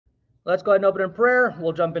Let's go ahead and open in prayer.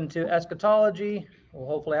 We'll jump into eschatology. We'll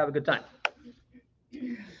hopefully have a good time.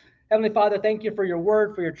 Heavenly Father, thank you for your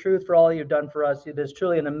word, for your truth, for all you've done for us. It is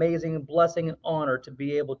truly an amazing blessing and honor to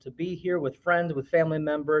be able to be here with friends, with family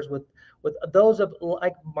members, with those of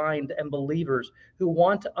like mind and believers who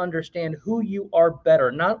want to understand who you are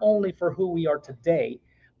better, not only for who we are today,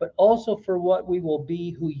 but also for what we will be,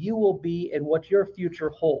 who you will be, and what your future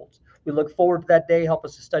holds. We look forward to that day. Help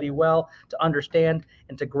us to study well, to understand,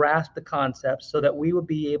 and to grasp the concepts so that we will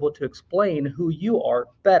be able to explain who you are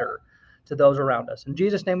better to those around us. In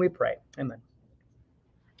Jesus' name we pray. Amen.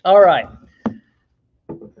 All right.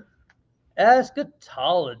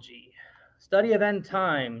 Eschatology, study of end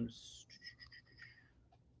times.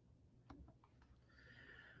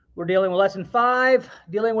 We're dealing with lesson 5,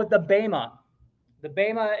 dealing with the Bema. The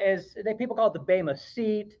Bema is, people call it the Bema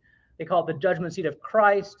seat. They call it the judgment seat of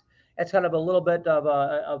Christ. It's kind of a little bit of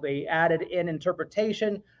a added in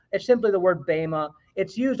interpretation. It's simply the word Bema.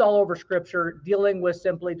 It's used all over Scripture, dealing with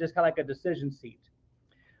simply just kind of like a decision seat.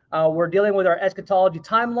 We're dealing with our eschatology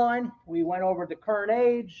timeline. We went over the current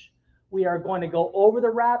age. We are going to go over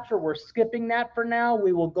the rapture. We're skipping that for now.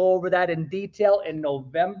 We will go over that in detail in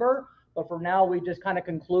November. But for now, we just kind of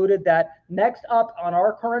concluded that next up on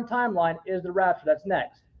our current timeline is the rapture. That's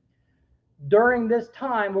next. During this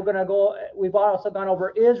time, we've also gone over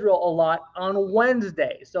Israel a lot on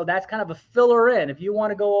Wednesday. So that's kind of a filler in. If you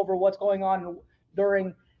want to go over what's going on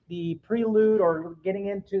during the prelude or getting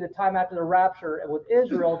into the time after the rapture with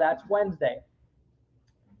Israel, that's Wednesday.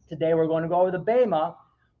 Today we're going to go over the Bema.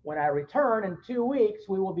 When I return in 2 weeks,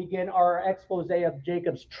 we will begin our expose of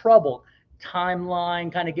Jacob's trouble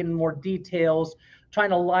timeline, kind of getting more details, trying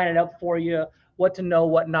to line it up for you, what to know,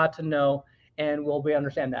 what not to know, and we'll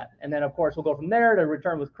understand that. And then, of course, we'll go from there to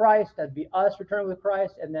return with Christ. That'd be us returning with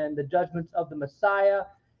Christ, and then the judgments of the Messiah.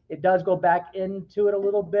 It does go back into it a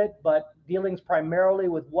little bit, but dealings primarily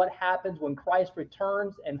with what happens when Christ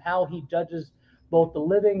returns and how he judges both the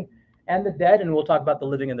living and the dead, and we'll talk about the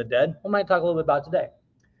living and the dead. We might talk a little bit about today.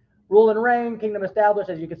 Rule and reign, kingdom established.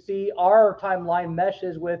 As you can see, our timeline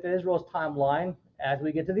meshes with Israel's timeline as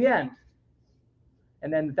we get to the end.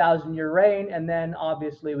 And then the 1,000-year reign, and then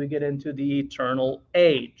obviously we get into the eternal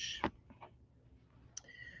age.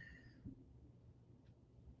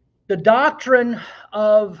 The doctrine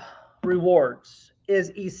of rewards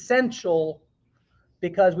is essential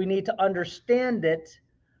because we need to understand it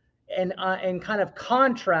and kind of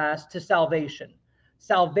contrast to salvation.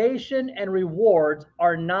 Salvation and rewards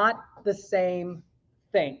are not the same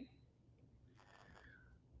thing.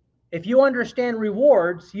 If you understand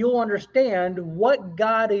rewards, you'll understand what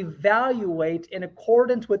God evaluates in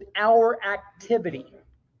accordance with our activity.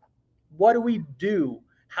 What do we do?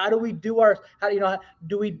 How do we do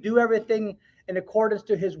do we do everything in accordance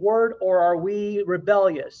to his word, or are we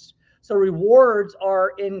rebellious? So rewards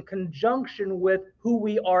are in conjunction with who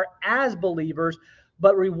we are as believers,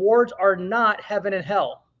 but rewards are not heaven and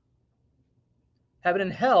hell. Heaven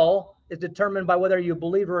and hell is determined by whether you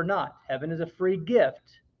believe or not. Heaven is a free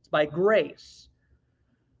gift. It's by grace.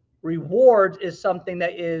 Rewards is something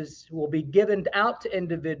that will be given out to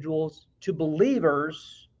individuals, to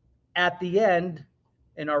believers at the end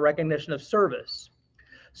in our recognition of service.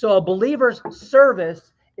 So a believer's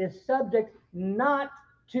service is subject not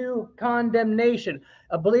to condemnation.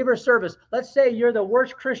 A believer's service, let's say you're the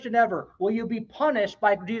worst Christian ever. Will you be punished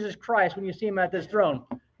by Jesus Christ when you see him at this throne?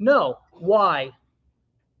 No. Why?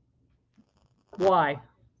 Why?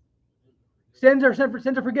 Sins are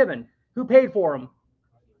forgiven. Who paid for them?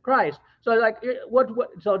 Christ. So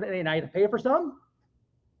so now you have to pay for some?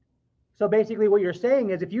 So basically what you're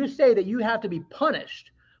saying is, if you say that you have to be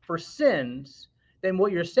punished for sins, then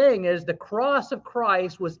what you're saying is the cross of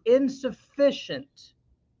Christ was insufficient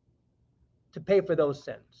to pay for those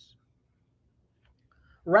sins.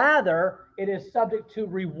 Rather, it is subject to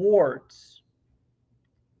rewards.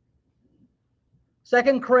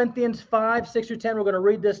 2 Corinthians 5, 6 through 10, we're going to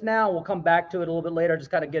read this now. We'll come back to it a little bit later,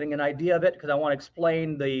 just kind of getting an idea of it, because I want to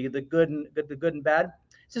explain the good and bad. It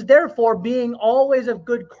says, therefore, being always of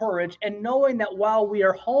good courage, and knowing that while we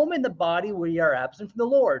are home in the body, we are absent from the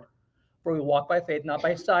Lord. For we walk by faith, not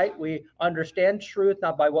by sight. We understand truth,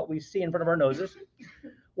 not by what we see in front of our noses.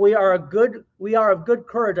 We are of good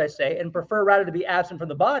courage, I say, and prefer rather to be absent from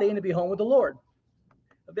the body and to be home with the Lord.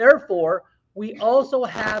 Therefore, we also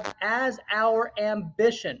have as our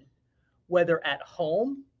ambition, whether at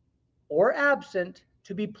home or absent,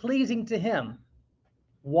 to be pleasing to him.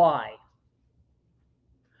 Why?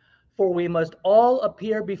 For we must all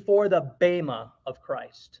appear before the Bema of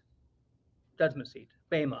Christ. Judgment seat,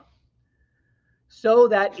 Bema. so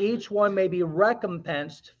that each one may be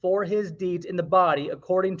recompensed for his deeds in the body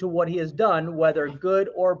according to what he has done, whether good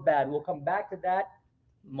or bad. We'll come back to that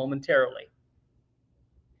momentarily.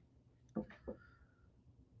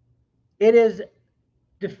 It is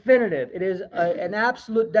definitive. It is an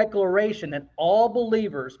absolute declaration that all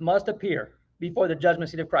believers must appear before the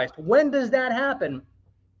judgment seat of Christ. When does that happen?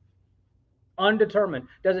 Undetermined.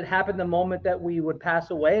 Does it happen the moment that we would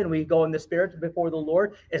pass away and we go in the spirit before the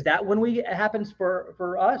Lord? Is that when it happens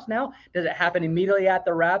for us now? Does it happen immediately at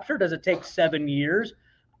the rapture? Does it take 7 years?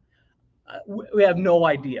 We have no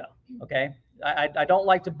idea. Okay. I don't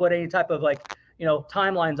like to put any type of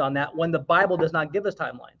timelines on that when the Bible does not give us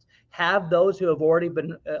timelines. Have those who have already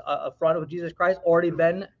been affronted with Jesus Christ already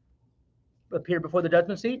been appeared before the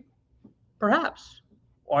judgment seat? Perhaps.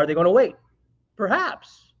 Or are they going to wait?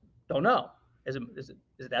 Perhaps. Don't know. Is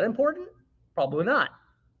it that important? Probably not.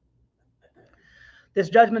 This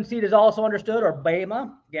judgment seat is also understood, or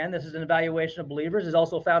Bema, again, this is an evaluation of believers, is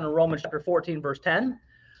also found in Romans chapter 14, verse 10.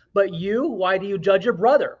 But you, why do you judge your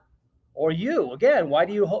brother? Or you, again, why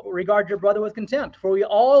do you regard your brother with contempt? For we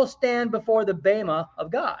all stand before the Bema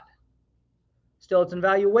of God. Still, it's an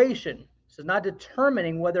evaluation. This is not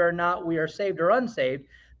determining whether or not we are saved or unsaved.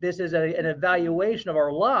 This is an evaluation of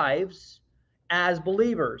our lives as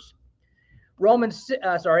believers.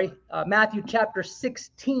 Matthew chapter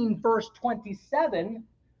 16, verse 27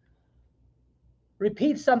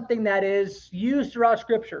 repeats something that is used throughout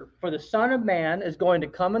Scripture. For the Son of Man is going to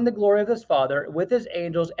come in the glory of his Father with his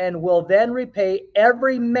angels and will then repay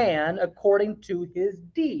every man according to his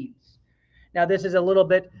deeds. Now, this is a little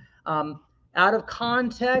bit out of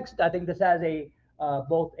context. I think this has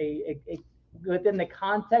both a within the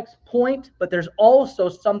context point, but there's also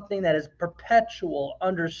something that is perpetual,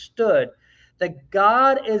 understood, that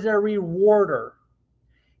God is a rewarder.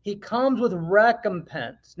 He comes with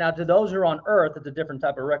recompense. Now, to those who are on earth, it's a different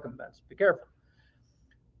type of recompense. Be careful.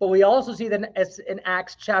 But we also see that in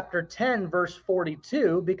Acts chapter 10, verse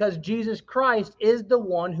 42, because Jesus Christ is the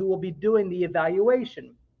one who will be doing the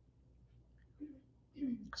evaluation.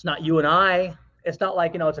 It's not you and I. It's not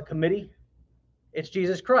like, it's a committee. It's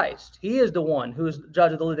Jesus Christ. He is the one who is the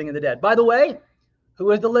judge of the living and the dead. By the way,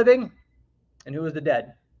 who is the living and who is the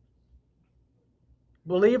dead?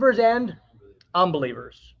 Believers and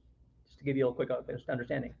unbelievers. Just to give you a quick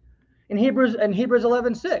understanding. In Hebrews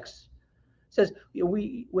 11:6 says,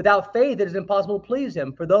 without faith it is impossible to please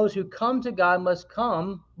him. For those who come to God must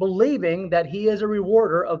come believing that he is a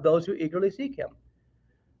rewarder of those who eagerly seek him.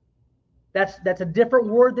 That's a different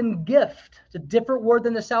word than gift. It's a different word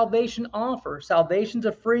than the salvation offer. Salvation's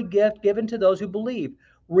a free gift given to those who believe.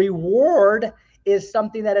 Reward is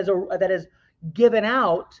something that is given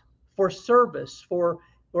out for service, for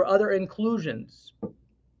other inclusions.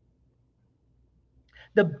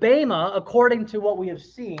 The Bema, according to what we have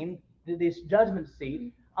seen, this judgment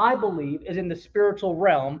seat, I believe, is in the spiritual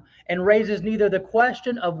realm and raises neither the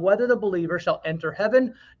question of whether the believer shall enter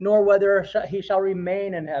heaven nor whether he shall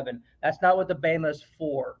remain in heaven. That's not what the Bema is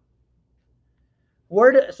for.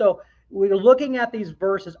 So we're looking at these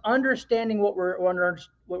verses, understanding what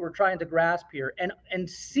we're trying to grasp here, and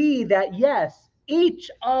see that, yes, each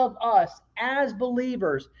of us as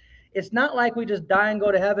believers, it's not like we just die and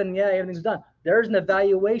go to heaven, yeah, everything's done. There's an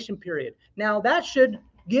evaluation period. Now, that should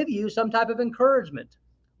give you some type of encouragement.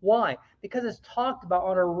 Why? Because it's talked about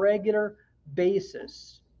on a regular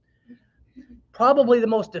basis. Probably the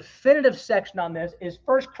most definitive section on this is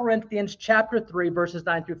 1 Corinthians chapter 3, verses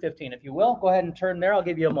 9 through 15. If you will, go ahead and turn there. I'll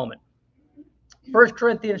give you a moment. 1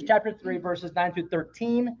 Corinthians chapter 3, verses 9 through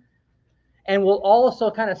 13. And we'll also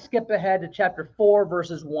kind of skip ahead to chapter 4,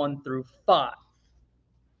 verses 1 through 5.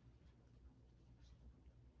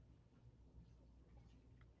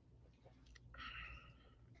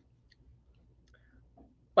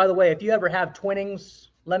 By the way, if you ever have Twinings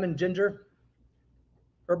lemon ginger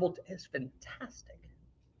herbal, it's fantastic.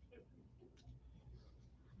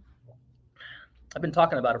 I've been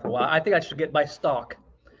talking about it for a while. I think I should get my stock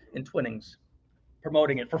in Twinings,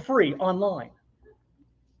 promoting it for free online.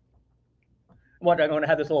 What I'm going to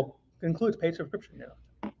have this little includes paid subscription.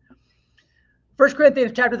 1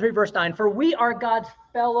 Corinthians chapter 3, verse 9. For we are God's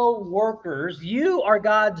fellow workers. You are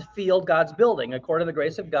God's field, God's building, according to the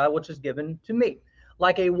grace of God, which is given to me.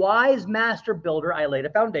 Like a wise master builder, I laid a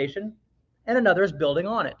foundation, and another is building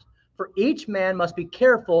on it. For each man must be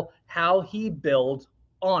careful how he builds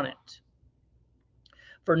on it.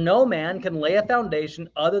 For no man can lay a foundation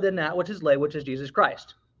other than that which is laid, which is Jesus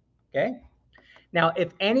Christ. Okay? Now,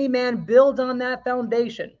 if any man builds on that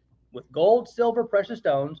foundation with gold, silver, precious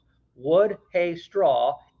stones, wood, hay,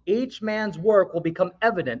 straw, each man's work will become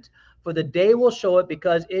evident, For the day will show it,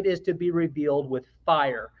 because it is to be revealed with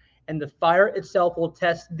fire. And the fire itself will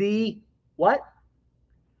test the what?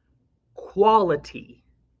 Quality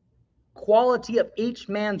of each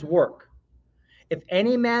man's work. If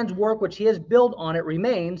any man's work which he has built on it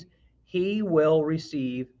remains, he will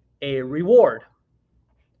receive a reward.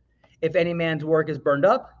 If any man's work is burned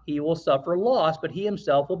up, he will suffer loss, but he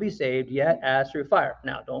himself will be saved, yet as through fire.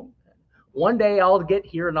 Now, one day I'll get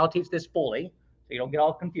here and I'll teach this fully, so you don't get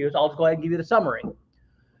all confused. I'll just go ahead and give you the summary.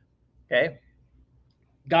 Okay?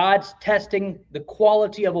 God's testing the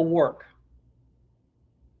quality of a work.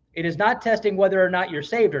 It is not testing whether or not you're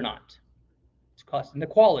saved or not. It's testing the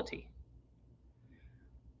quality.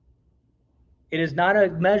 It is not a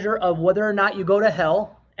measure of whether or not you go to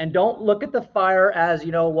hell. And don't look at the fire as,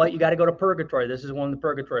 you know what, you got to go to purgatory. This is one of the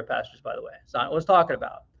purgatory passages, by the way. It's not what I was talking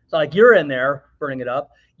about. It's not like you're in there burning it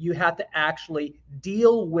up. You have to actually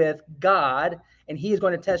deal with God, and he is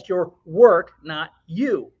going to test your work, not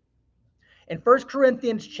you. In 1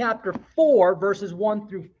 Corinthians chapter 4, verses 1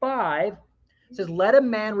 through 5, it says, let a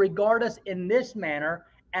man regard us in this manner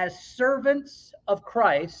as servants of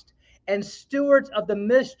Christ and stewards of the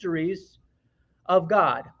mysteries of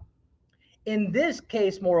God. In this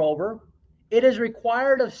case, moreover, it is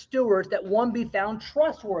required of stewards that one be found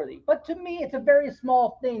trustworthy. But to me, it's a very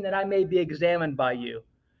small thing that I may be examined by you.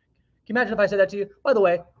 Can you imagine if I said that to you? By the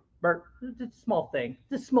way, Bert, it's a small thing.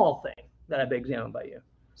 It's a small thing that I be examined by you.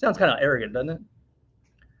 Sounds kind of arrogant, doesn't it?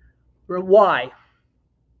 Why?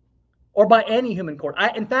 Or by any human court.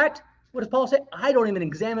 In fact, what does Paul say? I don't even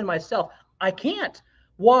examine myself. I can't.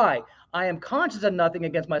 Why? I am conscious of nothing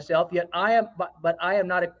against myself, yet I am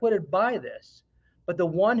not acquitted by this. But the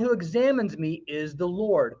one who examines me is the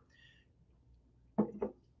Lord.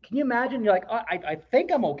 Can you imagine? You're like, I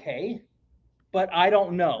think I'm okay, but I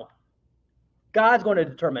don't know. God's going to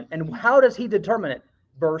determine. And how does he determine it?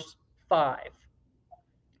 Verse 5.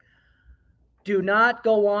 Do not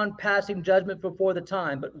go on passing judgment before the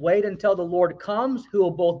time, but wait until the Lord comes, who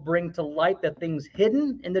will both bring to light the things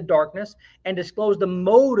hidden in the darkness and disclose the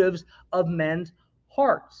motives of men's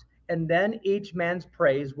hearts. And then each man's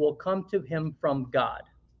praise will come to him from God.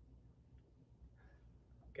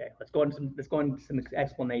 Okay, let's go into some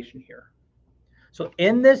explanation here. So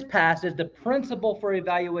in this passage, the principle for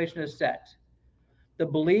evaluation is set. The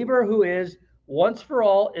believer who is once for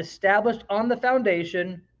all established on the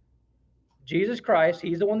foundation, Jesus Christ,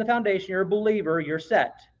 he's the one, the foundation, you're a believer, you're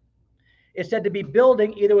set. It's said to be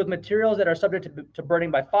building either with materials that are subject to burning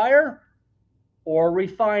by fire or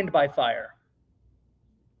refined by fire.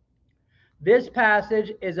 This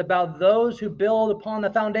passage is about those who build upon the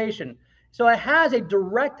foundation. So it has a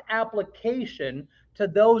direct application to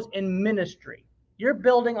those in ministry. You're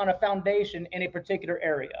building on a foundation in a particular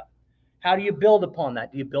area. How do you build upon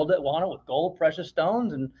that? Do you build it on it with gold, precious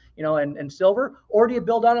stones, and silver, or do you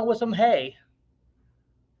build on it with some hay?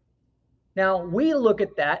 Now we look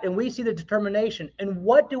at that and we see the determination. And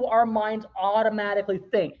what do our minds automatically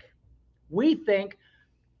think? We think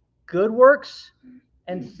good works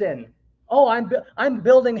and sin. Oh, I'm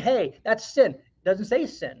building hay. That's sin. It doesn't say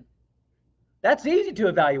sin. That's easy to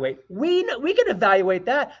evaluate. We can evaluate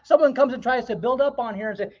that. Someone comes and tries to build up on here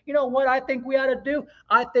and say, you know what I think we ought to do?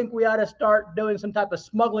 I think we ought to start doing some type of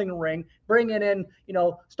smuggling ring, bringing in,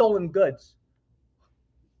 stolen goods.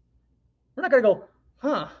 We're not going to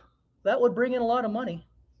go, that would bring in a lot of money.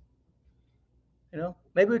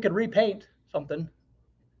 Maybe we could repaint something.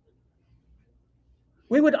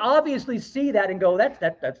 We would obviously see that and go,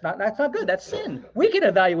 that's not good. That's sin. We can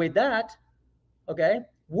evaluate that. Okay?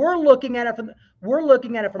 We're looking at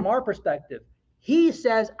it from our perspective. He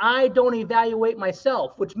says, I don't evaluate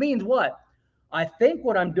myself, which means what? I think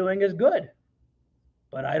what I'm doing is good,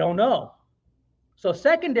 but I don't know. So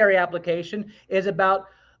secondary application is about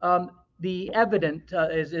the evident,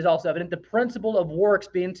 is also evident, the principle of works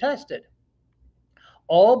being tested.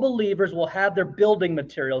 All believers will have their building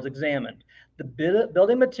materials examined. The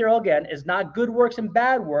building material, again, is not good works and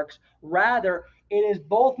bad works. Rather, it is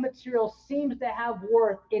both material seems to have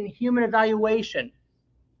worth in human evaluation.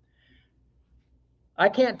 I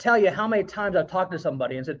can't tell you how many times I've talked to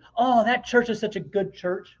somebody and said, oh, that church is such a good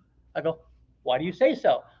church. I go, why do you say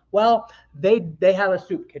so? Well, they have a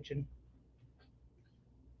soup kitchen.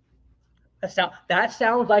 That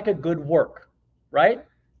sounds like a good work, right?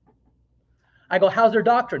 I go, how's their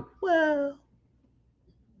doctrine? Well,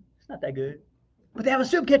 it's not that good. But they have a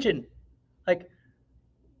soup kitchen. Like,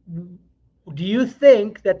 do you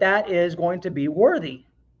think that is going to be worthy?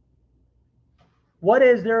 What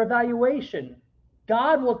is their evaluation?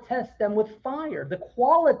 God will test them with fire. The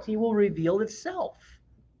quality will reveal itself.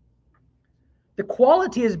 The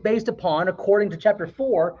quality is based upon, according to chapter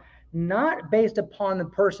 4, not based upon the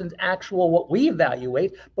person's actual what we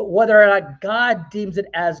evaluate, but whether or not God deems it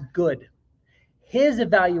as good. His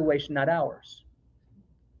evaluation, not ours.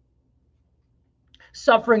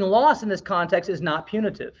 Suffering loss in this context is not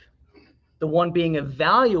punitive. The one being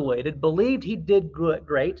evaluated believed he did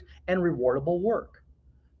great and rewardable work.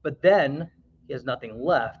 But then he has nothing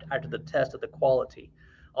left after the test of the quality.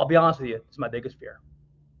 I'll be honest with you, it's my biggest fear.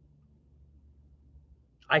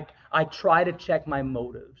 I try to check my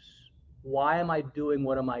motives. Why am I doing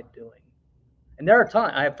what am I doing? And there are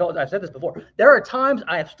times, I've said this before, there are times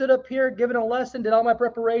I have stood up here, given a lesson, did all my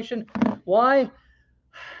preparation. Why?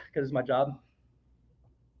 Because it's my job.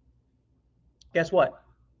 Guess what?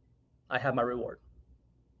 I have my reward.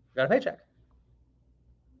 I got a paycheck.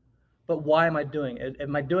 But why am I doing it?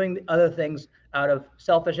 Am I doing other things out of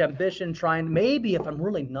selfish ambition, trying, maybe if I'm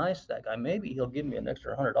really nice to that guy, maybe he'll give me an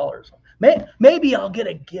extra $100. Maybe I'll get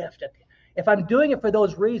a gift. If I'm doing it for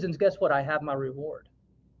those reasons, guess what? I have my reward.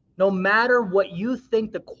 No matter what you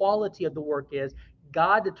think the quality of the work is,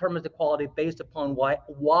 God determines the quality based upon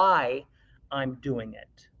why I'm doing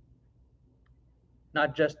it,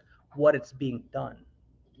 not just what it's being done.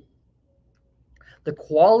 The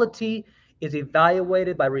quality is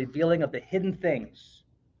evaluated by revealing of the hidden things,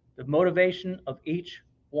 the motivation of each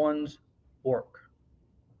one's work.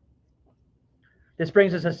 This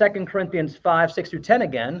brings us to 2 Corinthians 5, 6 through 10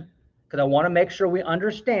 again, because I want to make sure we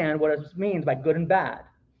understand what it means by good and bad.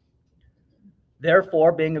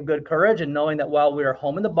 Therefore, being of good courage and knowing that while we are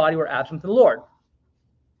home in the body, we're absent from the Lord.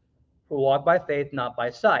 We walk by faith, not by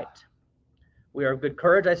sight. We are of good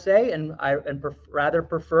courage, I say, and rather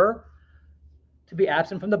prefer to be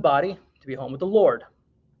absent from the body, to be home with the Lord.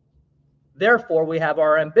 Therefore, we have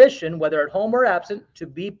our ambition, whether at home or absent, to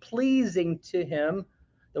be pleasing to him.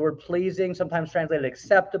 The word pleasing, sometimes translated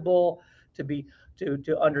acceptable,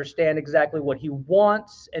 to understand exactly what he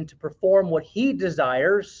wants and to perform what he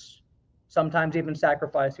desires, sometimes even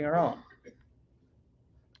sacrificing our own.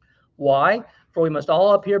 Why? For we must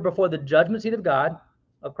all appear before the judgment seat of God,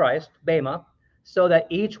 of Christ, Bema, so that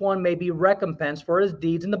each one may be recompensed for his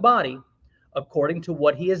deeds in the body, according to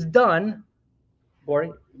what he has done.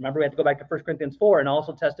 Remember, we have to go back to 1 Corinthians 4 and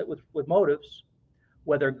also test it with motives,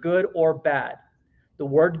 whether good or bad. The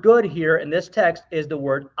word good here in this text is the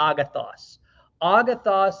word agathos.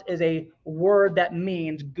 Agathos is a word that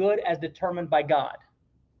means good as determined by God.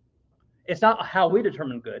 It's not how we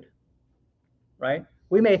determine good, right?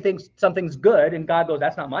 We may think something's good and God goes,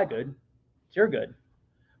 that's not my good, it's your good.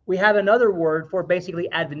 We have another word for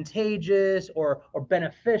basically advantageous or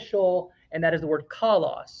beneficial, and that is the word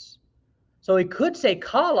kalos. So we could say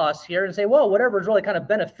kalos here and say, well, whatever is really kind of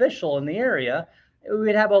beneficial in the area,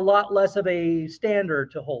 we'd have a lot less of a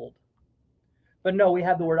standard to hold. But no, we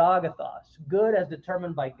have the word agathos, good as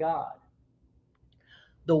determined by God.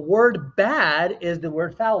 The word bad is the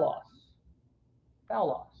word phaulos.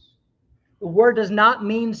 Phaulos. The word does not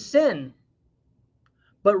mean sin,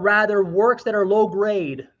 but rather works that are low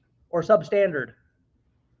grade or substandard.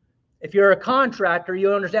 If you're a contractor,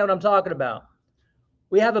 you understand what I'm talking about.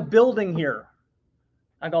 We have a building here.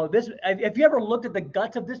 I go, if you ever looked at the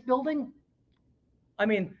guts of this building, I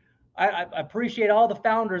mean, I appreciate all the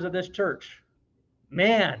founders of this church.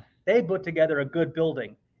 Man, they put together a good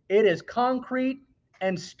building. It is concrete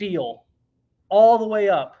and steel all the way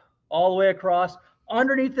up, all the way across.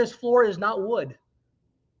 Underneath this floor is not wood.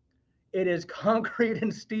 It is concrete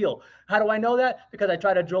and steel. How do I know that? Because I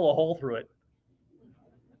try to drill a hole through it.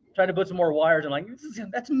 Try to put some more wires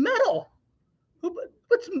and that's metal.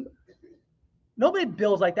 Nobody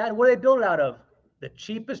builds like that. What do they build it out of? The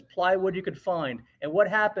cheapest plywood you could find. And what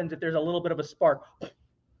happens if there's a little bit of a spark?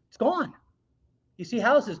 It's gone. You see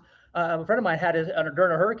houses. A friend of mine had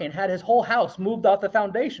during a hurricane, had his whole house moved off the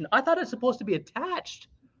foundation. I thought it's supposed to be attached.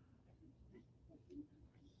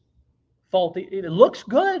 Faulty. It looks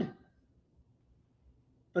good,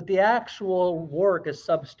 but the actual work is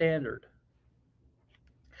substandard.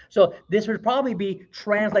 So this would probably be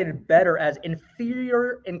translated better as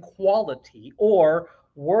inferior in quality or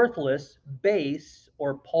worthless, base,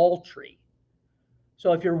 or paltry.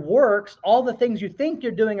 So if your works, all the things you think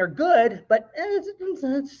you're doing are good, but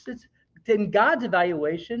it's in God's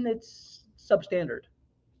evaluation, it's substandard.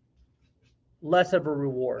 Less of a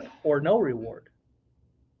reward or no reward.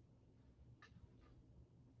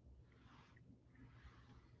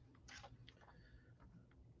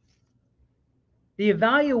 The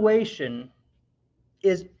evaluation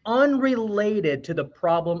is unrelated to the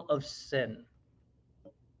problem of sin.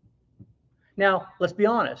 Now, let's be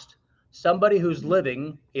honest. Somebody who's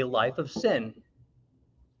living a life of sin,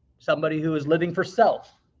 somebody who is living for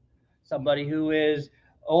self, somebody who is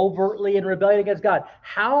overtly in rebellion against God,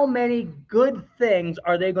 how many good things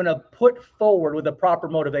are they going to put forward with the proper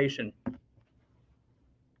motivation?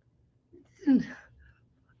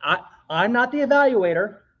 I'm not the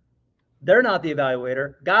evaluator. They're not the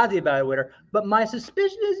evaluator. God's the evaluator. But my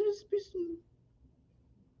suspicion is,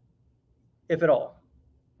 if at all,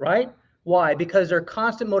 right? Why? Because their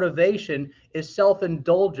constant motivation is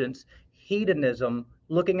self-indulgence, hedonism,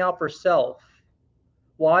 looking out for self.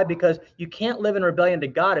 Why? Because you can't live in rebellion to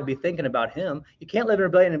God and be thinking about Him. You can't live in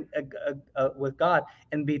rebellion with God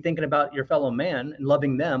and be thinking about your fellow man and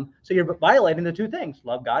loving them. So you're violating the two things: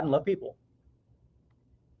 love God and love people.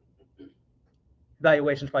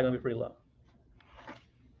 Valuation is probably going to be pretty low.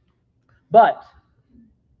 But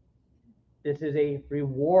this is a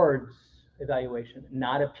rewards evaluation,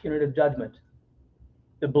 not a punitive judgment.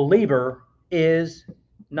 The believer is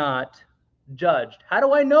not judged. How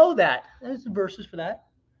do I know that? There's verses for that.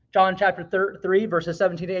 John chapter 3, verses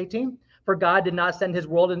 17 to 18. For God did not send his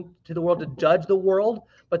world into the world to judge the world,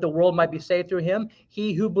 but the world might be saved through him.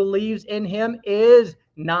 He who believes in him is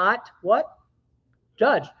not what?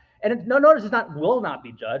 Judged. And notice it's not will not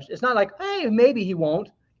be judged. It's not like, hey, maybe he won't.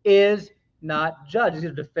 Is not judged. These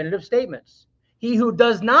are definitive statements. He who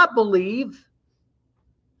does not believe.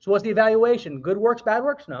 So what's the evaluation? Good works, bad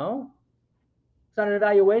works? No. It's not an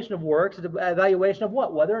evaluation of works. It's an evaluation of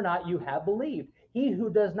what? Whether or not you have believed. He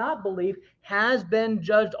who does not believe has been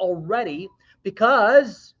judged already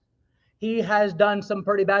because he has done some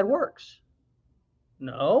pretty bad works.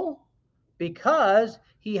 No, because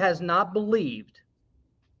he has not believed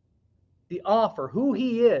the offer, who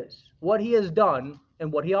he is, what he has done,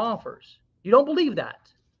 and what he offers. You don't believe that.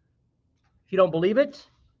 If you don't believe it,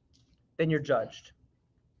 then you're judged.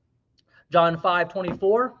 John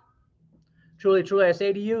 5:24. Truly, truly, I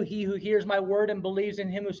say to you, he who hears my word and believes in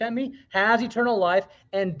him who sent me has eternal life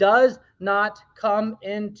and does not come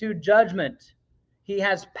into judgment. He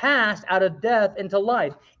has passed out of death into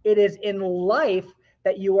life. It is in life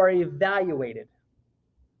that you are evaluated.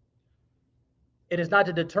 It is not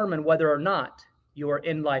to determine whether or not you are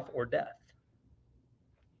in life or death.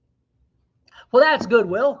 Well, that's good,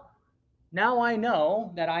 Will. Now I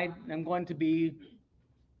know that I am going to be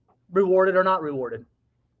rewarded or not rewarded.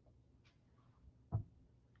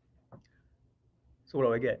 So what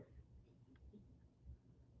do I get?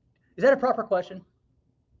 Is that a proper question?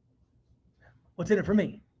 What's in it for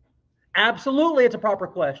me? Absolutely, it's a proper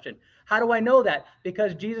question. How do I know that?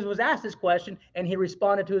 Because Jesus was asked this question and he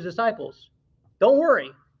responded to his disciples. Don't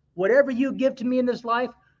worry. Whatever you give to me in this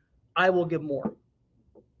life, I will give more.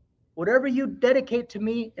 Whatever you dedicate to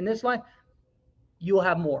me in this life, you will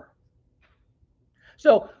have more.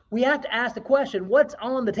 So we have to ask the question, what's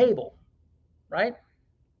on the table, right?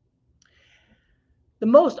 The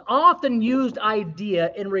most often used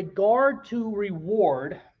idea in regard to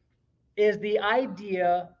reward is the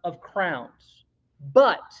idea of crowns.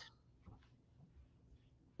 But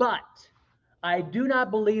I do not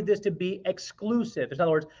believe this to be exclusive. In other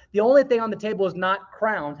words, the only thing on the table is not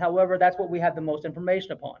crowns. However, that's what we have the most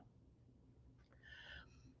information upon.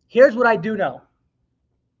 Here's what I do know.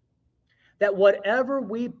 That whatever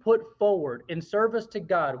we put forward in service to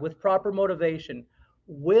God with proper motivation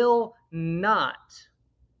will not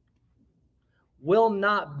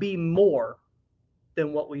be more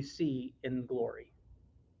than what we see in glory.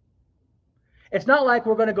 It's not like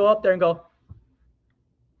we're going to go up there and go,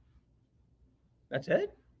 that's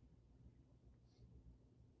it?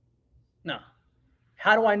 No.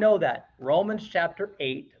 How do I know that? Romans chapter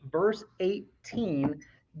 8, verse 18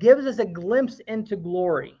 gives us a glimpse into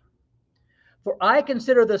glory. For I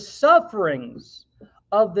consider the sufferings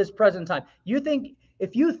of this present time.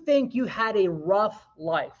 If you think you had a rough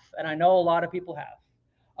life, and I know a lot of people have,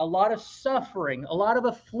 a lot of suffering, a lot of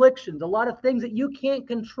afflictions, a lot of things that you can't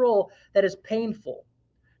control that is painful.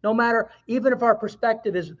 No matter, even if our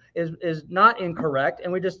perspective is not incorrect,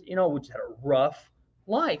 and we just had a rough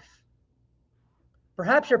life.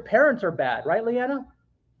 Perhaps your parents are bad, right, Leanna?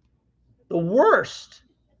 The worst.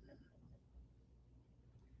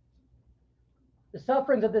 The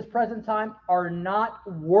sufferings of this present time are not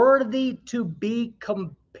worthy to be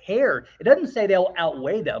compared. It doesn't say they'll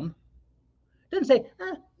outweigh them. It doesn't say,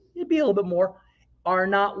 it'd be a little bit more. Are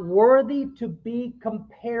not worthy to be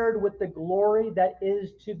compared with the glory that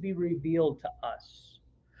is to be revealed to us.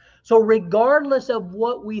 So regardless of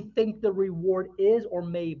what we think the reward is or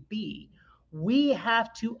may be, we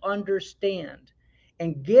have to understand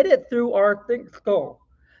and get it through our skull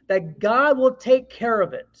that God will take care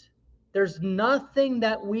of it. There's nothing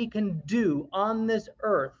that we can do on this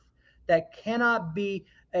earth that cannot be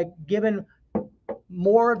given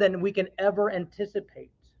more than we can ever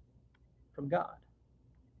anticipate from God.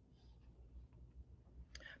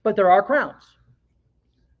 But there are crowns.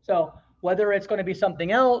 So whether it's going to be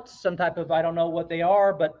something else, some type of, I don't know what they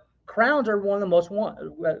are, but crowns are one of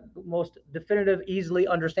the most definitive, easily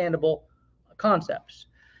understandable concepts.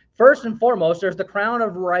 First and foremost, there's the crown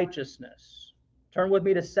of righteousness. Turn with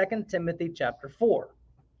me to 2 Timothy chapter 4.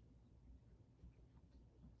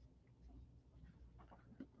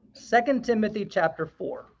 2 Timothy chapter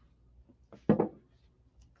 4.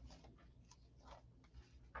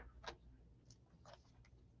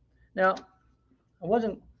 Now,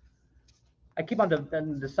 I keep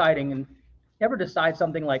on deciding, and never decide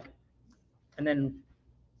something like, and then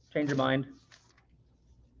change your mind.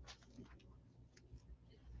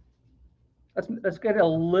 Let's get a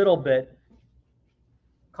little bit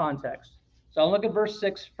context. So I'll look at verse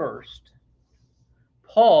 6 first.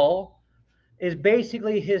 Paul is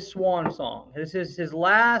basically his swan song. This is his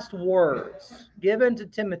last words given to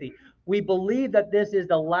Timothy. We believe that this is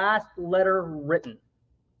the last letter written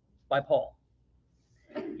by Paul.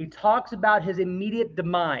 He talks about his immediate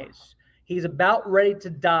demise. He's about ready to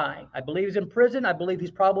die. I believe he's in prison. I believe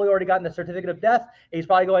he's probably already gotten the certificate of death. He's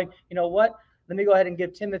probably going, you know what? Let me go ahead and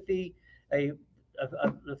give Timothy a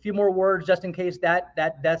few more words just in case that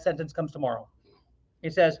death sentence comes tomorrow. He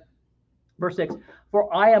says, verse 6,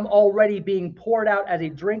 for I am already being poured out as a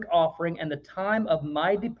drink offering, and the time of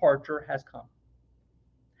my departure has come.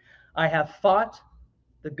 I have fought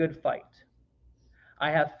the good fight. I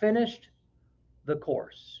have finished the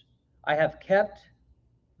course. I have kept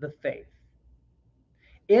the faith.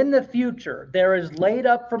 In the future, there is laid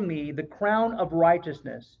up for me the crown of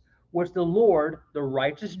righteousness, which the Lord, the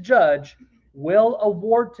righteous judge, will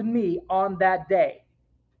award to me on that day.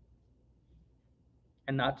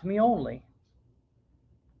 And not to me only,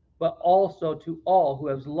 but also to all who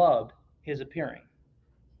have loved his appearing.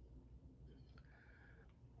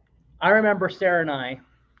 I remember Sarah and I,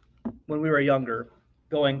 when we were younger,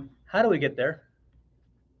 going, how do we get there?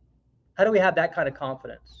 How do we have that kind of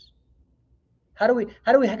confidence? How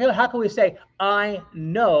can we say, I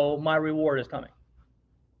know my reward is coming?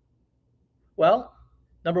 Well,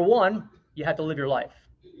 number one, you have to live your life.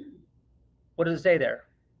 What does it say there?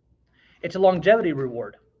 It's a longevity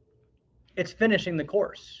reward. It's finishing the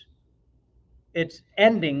course. It's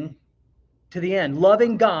ending to the end.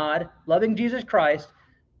 Loving God, loving Jesus Christ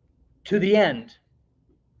to the end.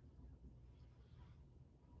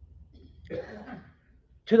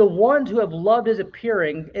 To the ones who have loved his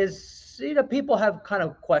appearing is, people have kind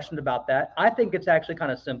of questioned about that. I think it's actually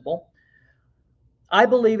kind of simple. I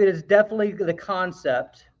believe it is definitely the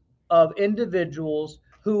concept of individuals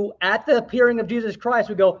who, at the appearing of Jesus Christ,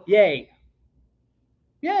 would go, yay.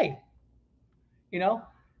 Yay.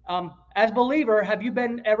 As a believer, have you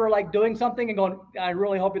been ever like doing something and going, I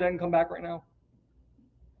really hope he doesn't come back right now?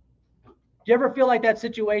 Do you ever feel like that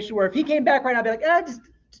situation where if he came back right now, I'd be like, just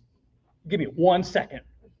give me 1 second.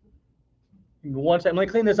 Give me 1 second. Let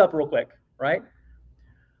me clean this up real quick, right?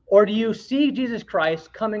 Or do you see Jesus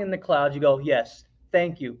Christ coming in the clouds? You go, yes,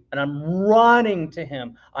 thank you. And I'm running to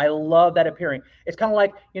him. I love that appearing. It's kind of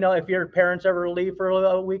like, if your parents ever leave for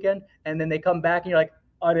a weekend and then they come back and you're like,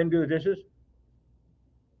 I didn't do the dishes.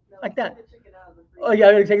 No, like that. Oh, yeah,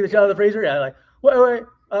 I'm going to take the shit out of the freezer? Yeah, like, wait,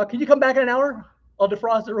 can you come back in an hour? I'll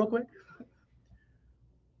defrost it real quick.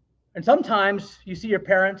 And sometimes you see your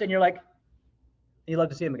parents and you're like, you love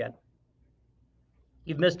to see them again.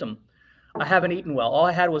 You've missed them. I haven't eaten well. All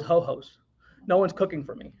I had was ho-hos. No one's cooking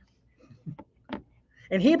for me.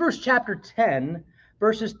 In Hebrews chapter 10,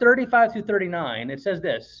 verses 35 through 39, it says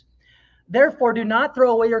this, therefore do not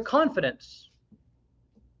throw away your confidence.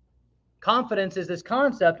 Confidence is this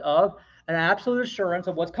concept of an absolute assurance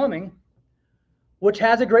of what's coming, which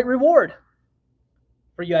has a great reward.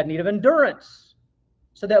 For you had need of endurance,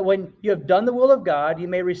 so that when you have done the will of God, you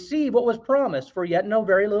may receive what was promised. For yet no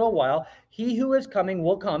very little while, he who is coming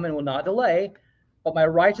will come and will not delay. But my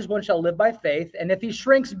righteous one shall live by faith. And if he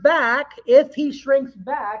shrinks back,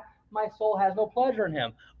 my soul has no pleasure in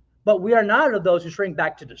him. But we are not of those who shrink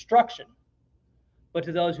back to destruction, but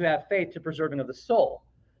to those who have faith to preserving of the soul.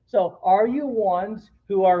 So are you ones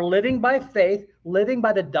who are living by faith, living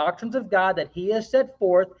by the doctrines of God that he has set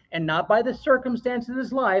forth, and not by the circumstances of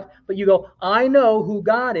his life, but you go, I know who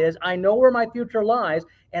God is, I know where my future lies,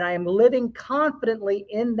 and I am living confidently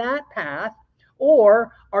in that path?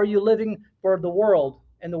 Or are you living for the world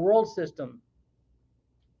and the world system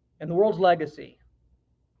and the world's legacy,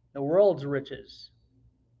 the world's riches?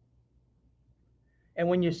 And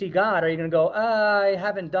when you see God, are you going to go, I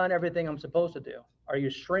haven't done everything I'm supposed to do? Are you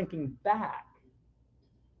shrinking back?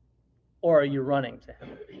 Or are you running to him?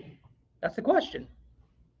 That's the question.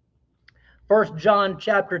 1 John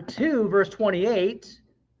chapter 2, verse 28.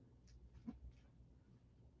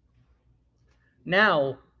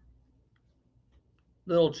 Now,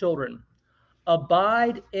 little children,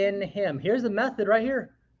 abide in him. Here's the method right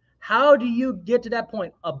here. How do you get to that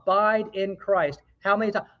point? Abide in Christ. How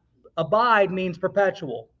many times? Abide means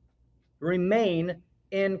perpetual. Remain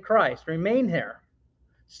in Christ. Remain there.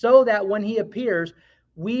 So that when he appears,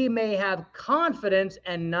 we may have confidence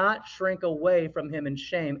and not shrink away from him in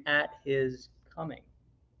shame at his coming.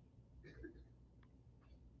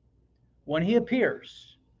 When he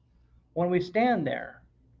appears, when we stand there,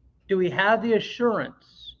 do we have the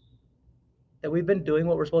assurance that we've been doing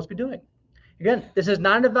what we're supposed to be doing? Again, this is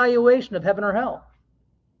not an evaluation of heaven or hell.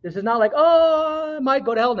 This is not like, oh, I might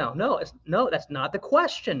go to hell now. No, that's not the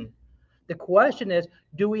question. The question is,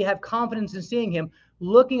 do we have confidence in seeing him,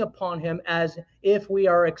 looking upon him as if we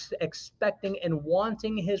are expecting and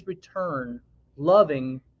wanting his return,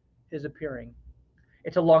 loving his appearing?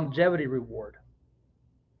 It's a longevity reward.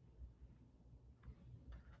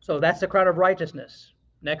 So that's the crown of righteousness.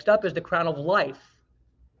 Next up is the crown of life.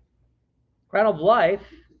 Crown of life,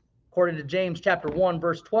 according to James chapter 1,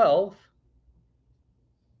 verse 12,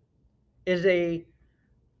 is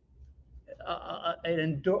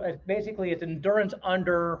basically it's endurance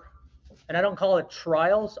under, and I don't call it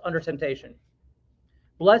trials, under temptation.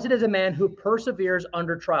 Blessed is a man who perseveres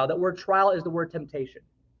under trial. That word trial is the word temptation.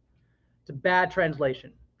 It's a bad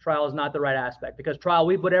translation. Trial is not the right aspect, because trial,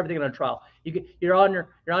 we put everything on a trial. You're on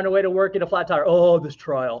your way to work, get a flat tire. Oh, this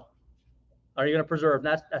trial. Are you going to preserve?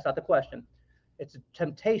 That's not the question. It's a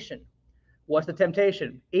temptation. What's the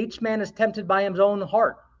temptation? Each man is tempted by his own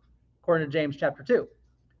heart, according to James chapter 2.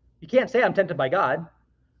 You can't say I'm tempted by God.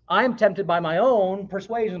 I'm tempted by my own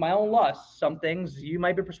persuasions, my own lusts. Some things you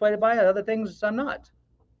might be persuaded by, other things I'm not.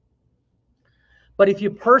 But if you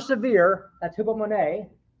persevere, that's hupomone,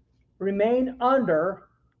 remain under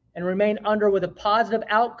with a positive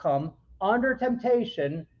outcome under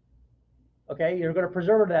temptation, okay, you're going to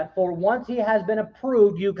preserve that. For once he has been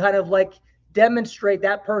approved, you kind of like demonstrate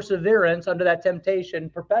that perseverance under that temptation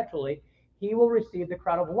perpetually. He will receive the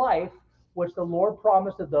crown of life, which the Lord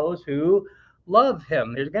promised to those who love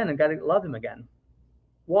him. Here's again, I've got to love him again.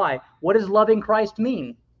 Why? What does loving Christ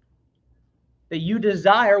mean? That you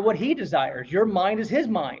desire what he desires. Your mind is his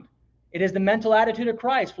mind. It is the mental attitude of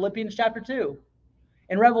Christ, Philippians chapter 2.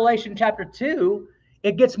 In Revelation chapter 2,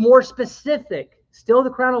 it gets more specific. Still the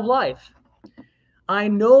crown of life. I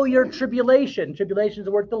know your tribulation. Tribulation is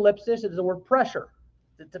the word thalipsis. It's the word pressure.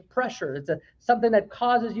 It's a pressure. It's something that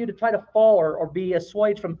causes you to try to fall or be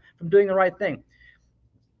assuaged from doing the right thing.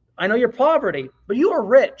 I know your poverty, but you are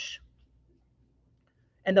rich.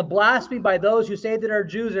 And the blasphemy by those who say that are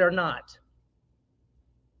Jews and are not,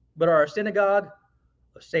 but are a synagogue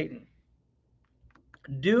of Satan.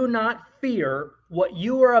 Do not fear what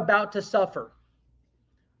you are about to suffer.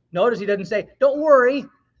 Notice he doesn't say, don't worry,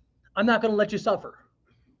 I'm not going to let you suffer.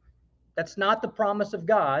 That's not the promise of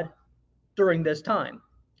God during this time.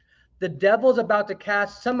 The devil's about to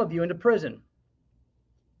cast some of you into prison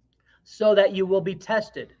so that you will be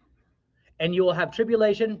tested, and you will have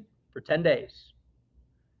tribulation for 10 days.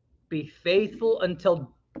 Be faithful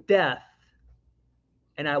until death,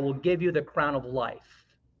 and I will give you the crown of life.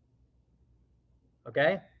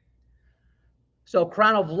 Okay? So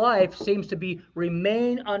crown of life seems to be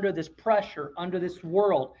remain under this pressure, under this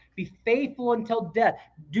world. Be faithful until death.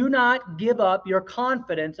 Do not give up your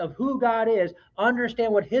confidence of who God is.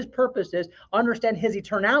 Understand what his purpose is. Understand his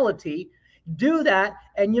eternality. Do that,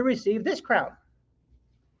 and you receive this crown.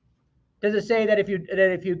 Does it say that if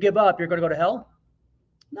you give up, you're going to go to hell?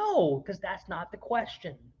 No, because that's not the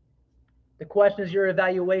question. The question is your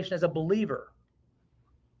evaluation as a believer.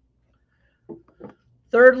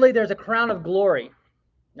 Thirdly, there's a crown of glory.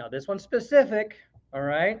 Now, this one's specific, all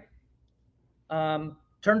right?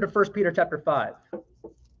 Turn to 1 Peter chapter 5.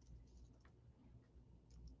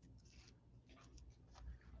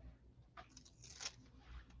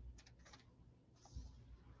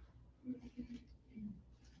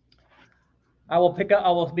 I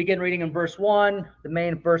will begin reading in verse 1. The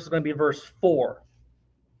main verse is going to be verse 4.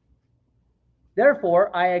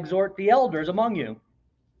 Therefore, I exhort the elders among you,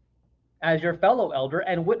 as your fellow elder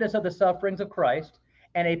and witness of the sufferings of Christ,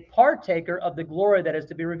 and a partaker of the glory that is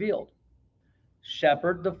to be revealed.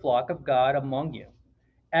 Shepherd the flock of God among you,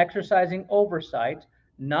 exercising oversight,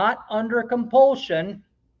 not under compulsion.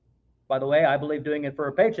 By the way, I believe doing it for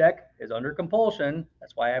a paycheck is under compulsion.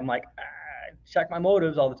 That's why I'm like, check my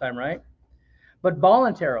motives all the time, right? But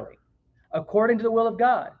voluntarily, according to the will of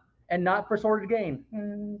God, and not for sordid gain,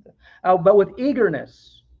 but with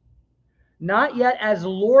eagerness, not yet as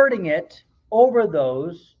lording it over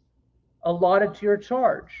those allotted to your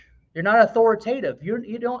charge. You're not authoritative.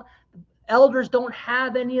 You don't. Elders don't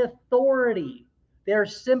have any authority. They're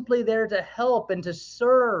simply there to help and to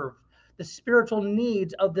serve the spiritual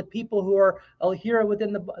needs of the people who are here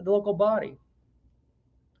within the local body,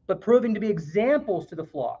 but proving to be examples to the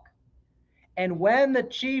flock. And when the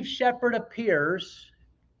chief shepherd appears,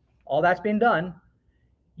 all that's being done,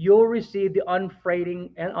 you'll receive the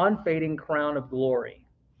unfading crown of glory,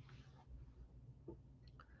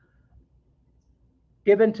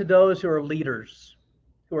 given to those who are leaders,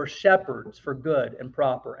 who are shepherds for good and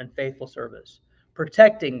proper and faithful service,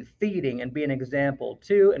 protecting, feeding, and being an example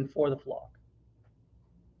to and for the flock.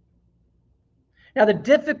 Now, the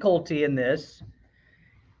difficulty in this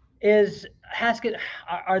is,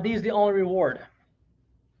 are these the only reward?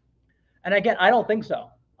 And again, I don't think so.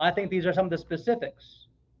 I think these are some of the specifics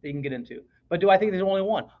that you can get into. But do I think there's only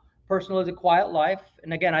one? Personal is a quiet life.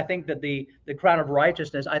 And again, I think that the crown of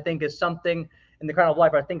righteousness, I think, is something, in the crown of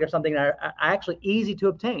life, I think is something that are actually easy to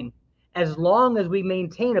obtain, as long as we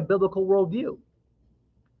maintain a biblical worldview.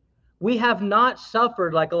 We have not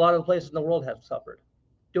suffered like a lot of the places in the world have suffered.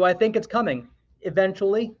 Do I think it's coming?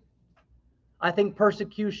 Eventually. I think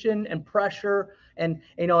persecution and pressure and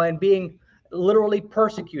being literally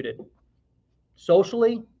persecuted,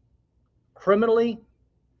 socially, criminally,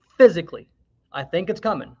 physically, I think it's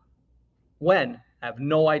coming. When? I have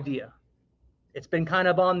no idea. It's been kind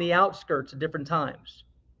of on the outskirts at different times.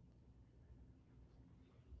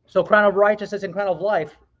 So crown of righteousness and crown of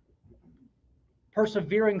life,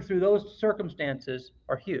 persevering through those circumstances,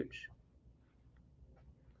 are huge.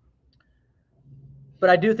 But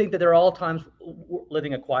I do think that there are all times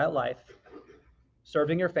living a quiet life,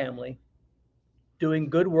 serving your family, doing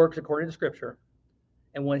good works according to Scripture,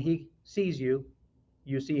 and when he sees you,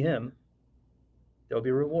 you see him, there will be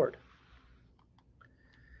a reward.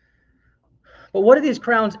 But what do these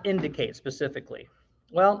crowns indicate specifically?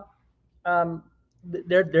 Well,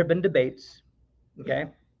 there have been debates, okay?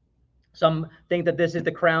 Some think that this is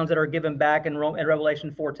the crowns that are given back in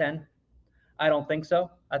Revelation 4:10. I don't think so.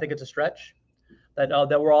 I think it's a stretch. That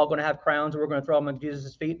we're all going to have crowns and we're going to throw them at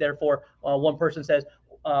Jesus' feet. Therefore, one person says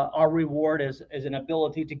our reward is an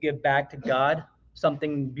ability to give back to God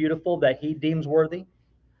something beautiful that he deems worthy.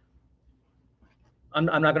 I'm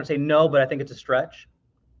not going to say no, but I think it's a stretch.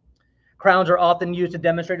 Crowns are often used to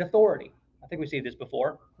demonstrate authority. I think we've seen this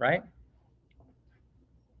before, right?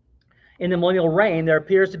 In the millennial reign, there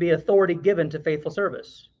appears to be authority given to faithful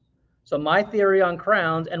service. So my theory on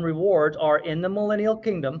crowns and rewards are, in the millennial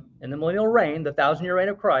kingdom, in the millennial reign, the 1,000-year reign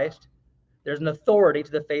of Christ, there's an authority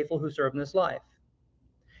to the faithful who serve in this life.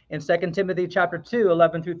 In 2 Timothy chapter 2,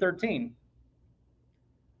 11 through 13,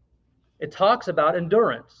 it talks about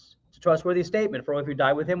endurance. It's a trustworthy statement. For if we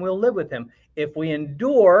die with him, we'll live with him. If we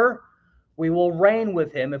endure, we will reign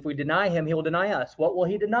with him. If we deny him, he will deny us. What will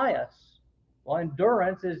he deny us? Well,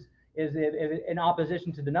 endurance is in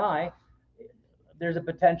opposition to deny. There's a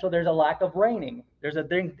potential, there's a lack of reigning. There's a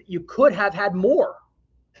thing you could have had more.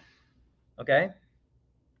 Okay?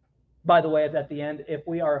 By the way, at the end, if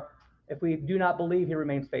we do not believe, he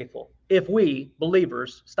remains faithful. If we,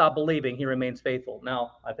 believers, stop believing, he remains faithful.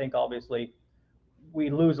 Now, I think obviously we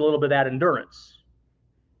lose a little bit of that endurance.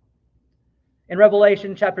 In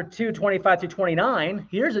Revelation chapter 2, 25 through 29,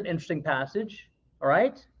 here's an interesting passage. All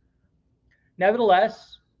right?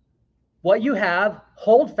 Nevertheless, what you have,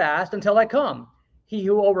 hold fast until I come. He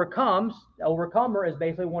who overcomes, the overcomer is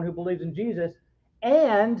basically one who believes in Jesus,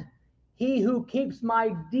 and he who keeps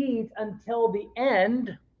my deeds until the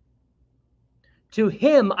end, to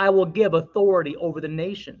him I will give authority over the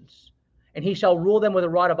nations, and he shall rule them with a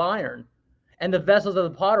rod of iron, and the vessels of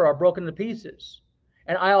the potter are broken to pieces.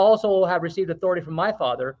 And I also have received authority from my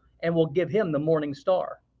Father, and will give him the morning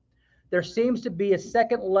star. There seems to be a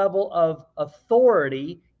second level of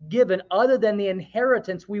authority given other than the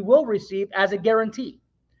inheritance we will receive as a guarantee.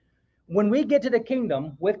 When we get to the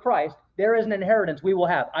kingdom with Christ, there is an inheritance we will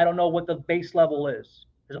have. I don't know what the base level is.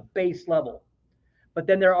 There's a base level. But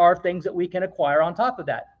then there are things that we can acquire on top of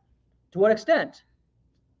that. To what extent?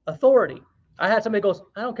 Authority. I had somebody goes,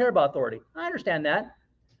 I don't care about authority. I understand that.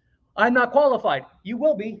 I'm not qualified. You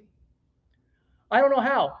will be. I don't know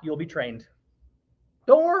how. You'll be trained.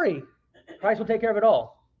 Don't worry. Christ will take care of it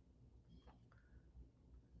all.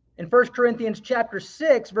 In 1 Corinthians chapter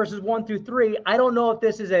 6, verses 1 through 3, I don't know if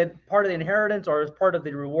this is a part of the inheritance or is part of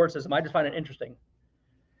the reward system. I just find it interesting.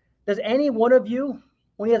 Does any one of you,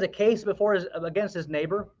 when he has a case against his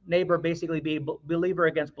neighbor basically be believer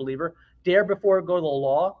against believer, dare before go to the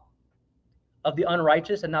law of the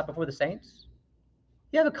unrighteous and not before the saints?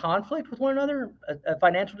 You have a conflict with one another, a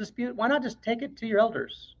financial dispute? Why not just take it to your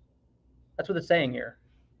elders? That's what it's saying here.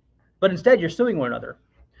 But instead, you're suing one another.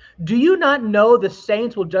 Do you not know the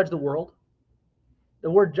saints will judge the world? The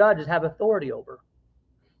word judge is have authority over.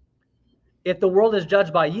 If the world is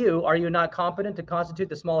judged by you, are you not competent to constitute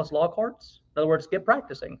the smallest law courts? In other words, get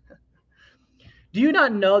practicing. Do you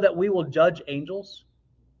not know that we will judge angels?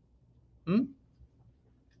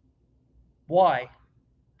 Why?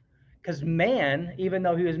 Because man, even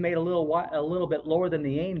though he was made a little bit lower than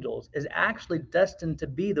the angels, is actually destined to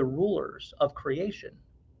be the rulers of creation.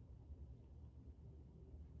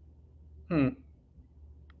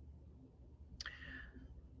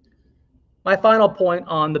 My final point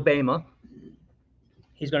on the Bema,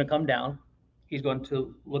 he's going to come down, he's going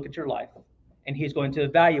to look at your life, and he's going to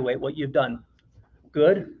evaluate what you've done,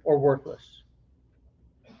 good or worthless.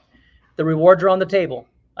 The rewards are on the table.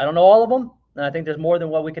 I don't know all of them, and I think there's more than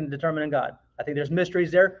what we can determine in God. I think there's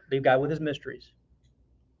mysteries there. Leave God with his mysteries.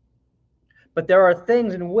 But there are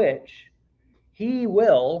things in which he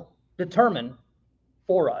will determine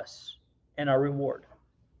for us and our reward.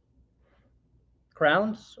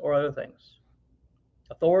 Crowns or other things.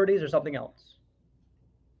 Authorities or something else.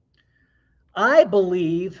 I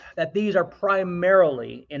believe that these are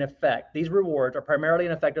primarily in effect. These rewards are primarily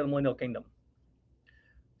in effect in the millennial kingdom.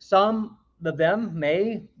 Some of them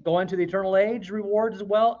may go into the eternal age rewards as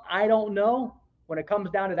well. I don't know. When it comes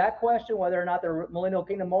down to that question, whether or not they're millennial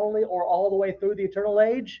kingdom only or all the way through the eternal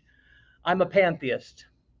age, I'm a pantheist.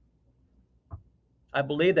 I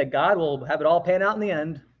believe that God will have it all pan out in the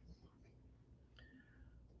end.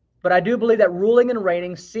 But I do believe that ruling and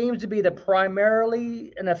reigning seems to be the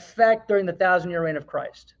primarily in effect during the 1,000-year reign of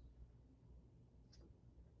Christ.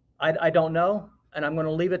 I don't know, and I'm going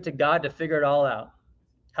to leave it to God to figure it all out.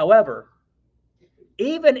 However,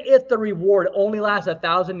 even if the reward only lasts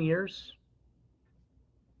 1,000 years,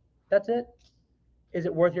 that's it. Is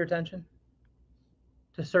it worth your attention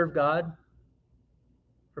to serve God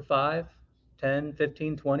for 5, 10,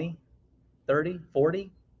 15, 20, 30,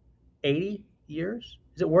 40, 80 years?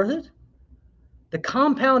 Is it worth it? The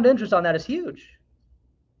compound interest on that is huge.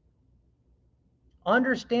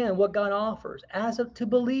 Understand what God offers as to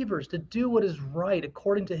believers to do what is right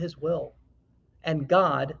according to his will. And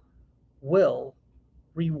God will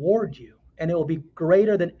reward you. And it will be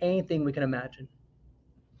greater than anything we can imagine.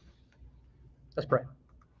 Let's pray.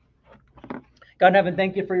 God in heaven,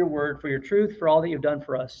 thank you for your word, for your truth, for all that you've done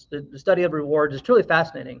for us. The study of rewards is truly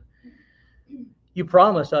fascinating. You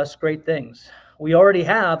promise us great things. We already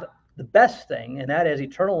have the best thing, and that is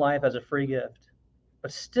eternal life as a free gift.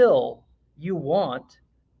 But still, you want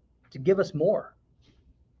to give us more.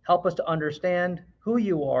 Help us to understand who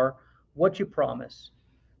you are, what you promise,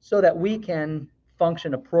 so that we can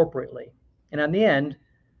function appropriately. And in the end,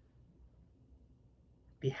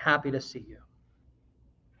 be happy to see you.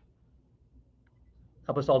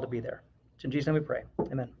 Help us all to be there. It's in Jesus' name we pray.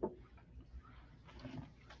 Amen.